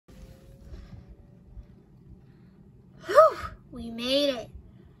We made it.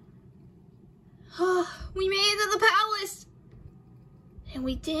 Oh, we made it to the palace. And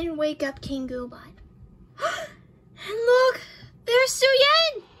we didn't wake up King Goobot. And look, there's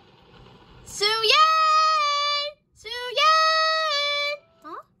Suyin! Suyin! Suyin!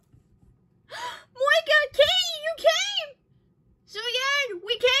 Huh? Moika, Katie, you came! Suyin,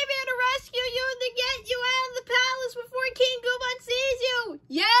 we came here to rescue you and to get you out of the palace before King Goobot sees you!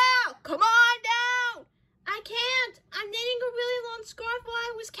 Yeah! Come on down! I can't! I'm knitting a really long scarf while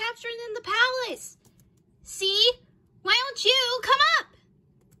I was captured in the palace. See? Why don't you come up?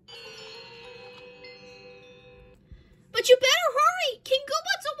 But you better hurry! King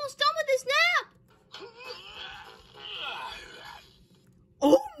Goobot's almost done with his nap!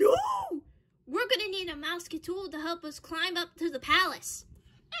 Oh no! We're gonna need a mousetool to help us climb up to the palace.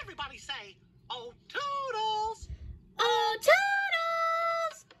 Everybody say, "Oh, Toodles!" Oh,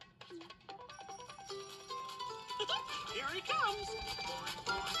 Toodles! Here he comes.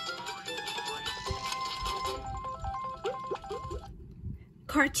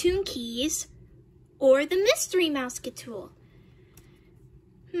 Cartoon keys or the mystery mousetool.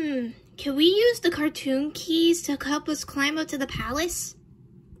 Can we use the cartoon keys to help us climb up to the palace?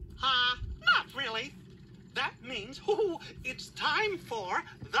 Not really. That means it's time for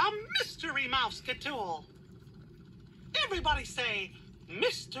the mystery mousetool. Everybody say,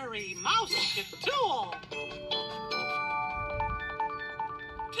 mystery mousetool.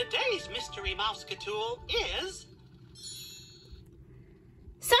 Today's mystery mousetool is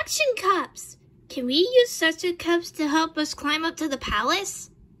Suction cups. Can we use suction cups to help us climb up to the palace?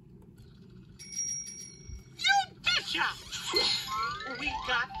 You betcha! We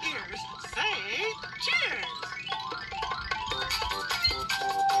got ears. Say cheers!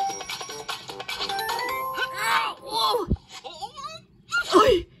 Whoa!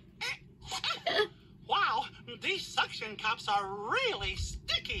 Oi! Wow, these suction cups are really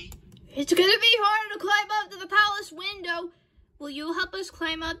sticky. It's gonna be hard to climb up to the palace window. Will you help us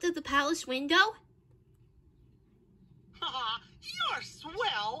climb up to the palace window? You're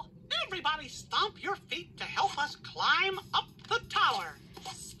swell. Everybody stomp your feet to help us climb up the tower.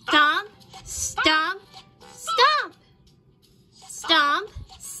 Stomp, stomp, stomp. Stomp,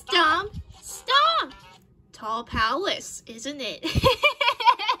 stomp, stomp. Tall palace, isn't it?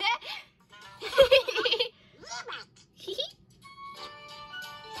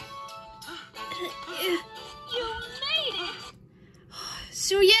 You made it!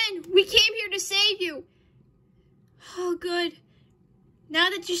 Suyin, we came here to save you. Oh, good. Now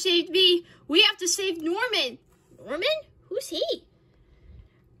that you saved me, we have to save Norman. Norman? Who's he?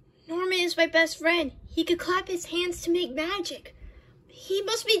 Norman is my best friend. He could clap his hands to make magic. He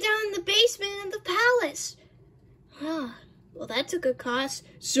must be down in the basement in the palace. Huh. Well, that's a good cause.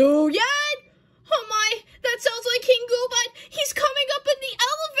 Suyin! Oh my, that sounds like King Goobot. He's coming up in the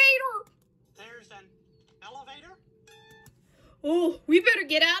elevator. There's an elevator? Oh, we better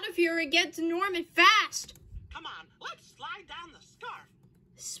get out of here and get to Norman fast. Come on, let's slide down the scarf.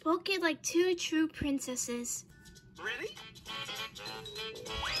 Spoken like two true princesses. Ready?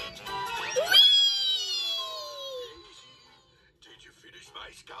 Did you finish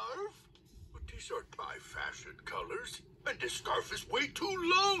my scarf? But these aren't my fashion colors, and this scarf is way too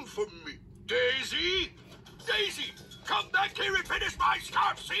long for me. Daisy! Daisy! Come back here and finish my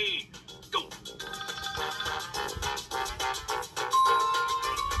scarf, see? Go!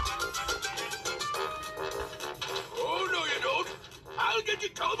 Oh, no you don't. I'll get you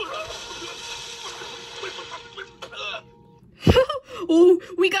covered. Oh,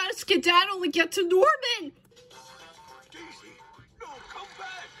 we gotta skedaddle and get to Norman. Daisy, no, come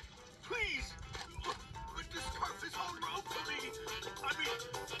back. Please. This scarf is all wrong for me. I mean,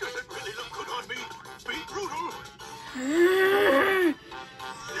 does it really look good on me? Be brutal.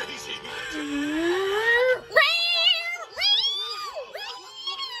 Daisy.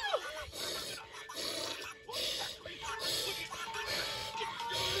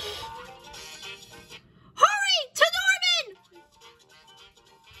 Hurry to Norman!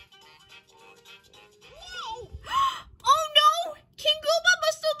 Whoa! Oh no! King Goobot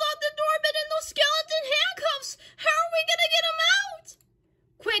must have locked Norman in those skeleton handcuffs. How are we gonna get him out?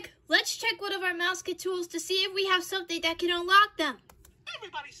 Quick, let's check one of our mousetool to see if we have something that can unlock them.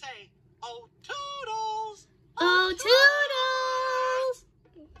 Everybody say, "Oh, Toodles!" Oh, Toodles!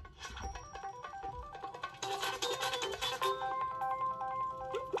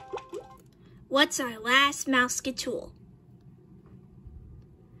 What's our last mousetool?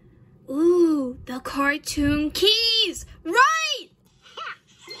 Ooh, the cartoon keys! Right! Ha!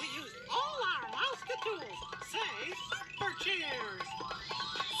 We used all our mousetool. Say, super cheers!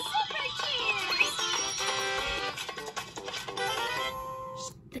 Super cheers!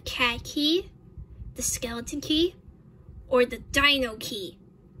 cat key, the skeleton key, or the dino key?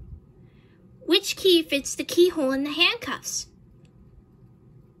 Which key fits the keyhole in the handcuffs?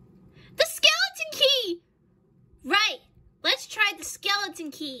 The skeleton key! Right, let's try the skeleton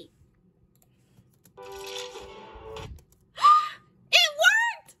key. It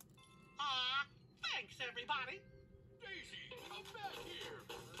worked! Aw, thanks, everybody. Daisy, come back here.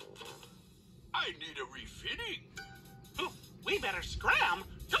 I need a refitting. We better scram.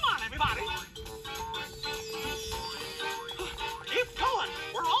 Come on, everybody.